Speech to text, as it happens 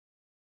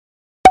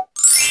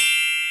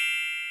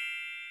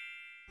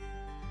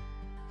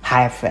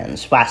Hi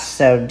friends,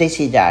 what's up? This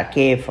is our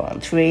iPhone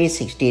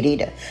 360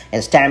 reader.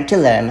 It's time to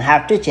learn how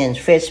to change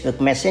Facebook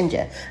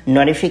Messenger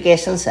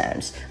notification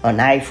sounds on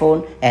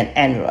iPhone and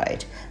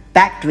Android.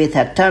 Packed with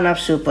a ton of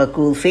super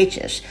cool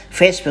features,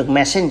 Facebook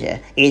Messenger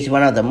is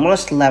one of the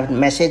most loved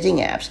messaging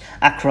apps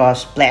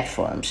across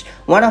platforms.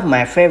 One of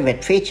my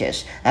favorite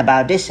features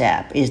about this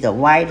app is the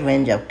wide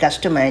range of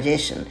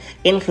customization,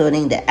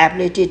 including the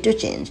ability to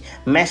change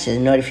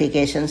message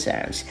notification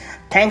sounds.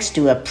 Thanks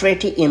to a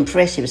pretty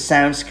impressive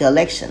sounds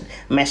collection,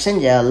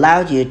 Messenger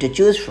allows you to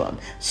choose from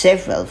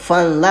several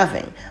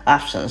fun-loving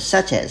options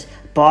such as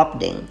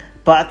pop ding,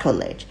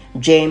 percolate,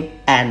 jam,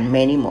 and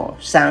many more.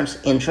 Sounds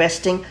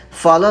interesting?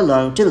 Follow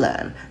along to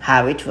learn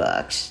how it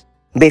works.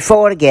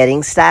 Before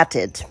getting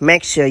started,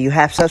 make sure you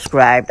have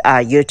subscribed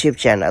our YouTube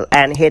channel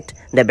and hit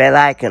the bell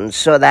icon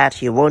so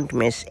that you won't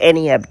miss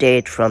any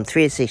update from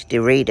 360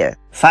 Reader.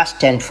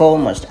 First and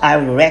foremost, I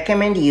would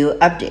recommend you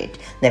update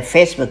the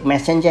Facebook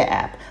Messenger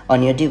app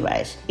on your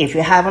device. If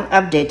you haven't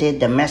updated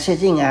the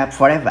messaging app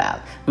for a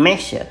while, make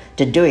sure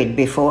to do it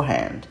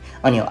beforehand.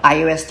 On your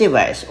iOS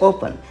device,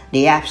 open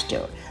the App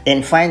Store.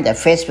 Then find the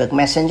Facebook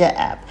Messenger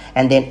app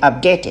and then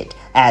update it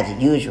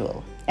as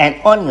usual. And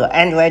on your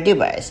Android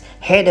device,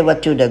 head over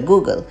to the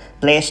Google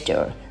Play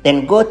Store.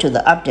 Then go to the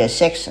update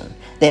section.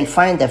 Then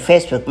find the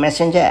Facebook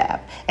Messenger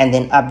app and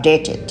then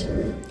update it.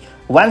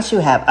 Once you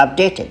have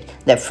updated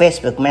the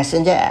Facebook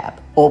Messenger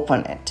app,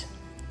 open it.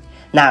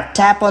 Now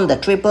tap on the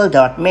triple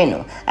dot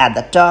menu at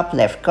the top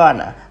left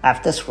corner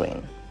of the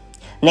screen.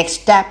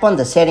 Next, tap on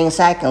the settings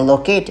icon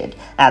located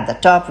at the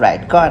top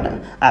right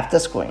corner of the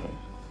screen.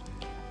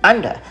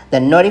 Under the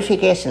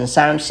notification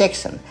sound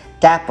section,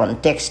 tap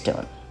on text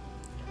tone.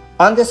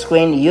 On the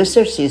screen, you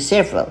should see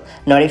several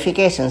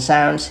notification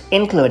sounds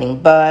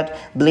including bird,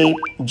 bleep,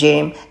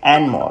 jam,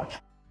 and more.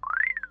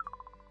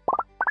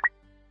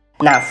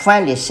 Now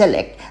finally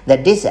select the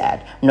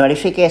desired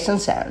notification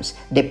sounds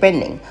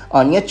depending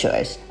on your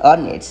choice or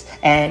needs,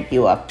 and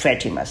you are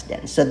pretty much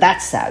done. So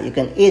that's how you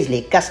can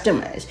easily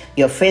customize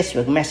your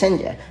Facebook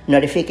Messenger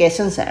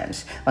notification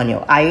sounds on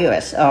your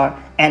iOS or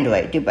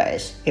Android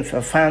device. If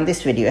you found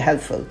this video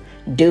helpful,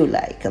 do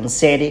like and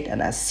share it,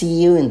 and I'll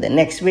see you in the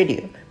next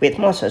video with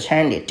more such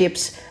handy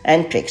tips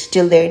and tricks.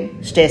 Till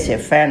then, stay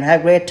safe and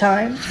have a great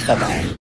time. Bye-bye.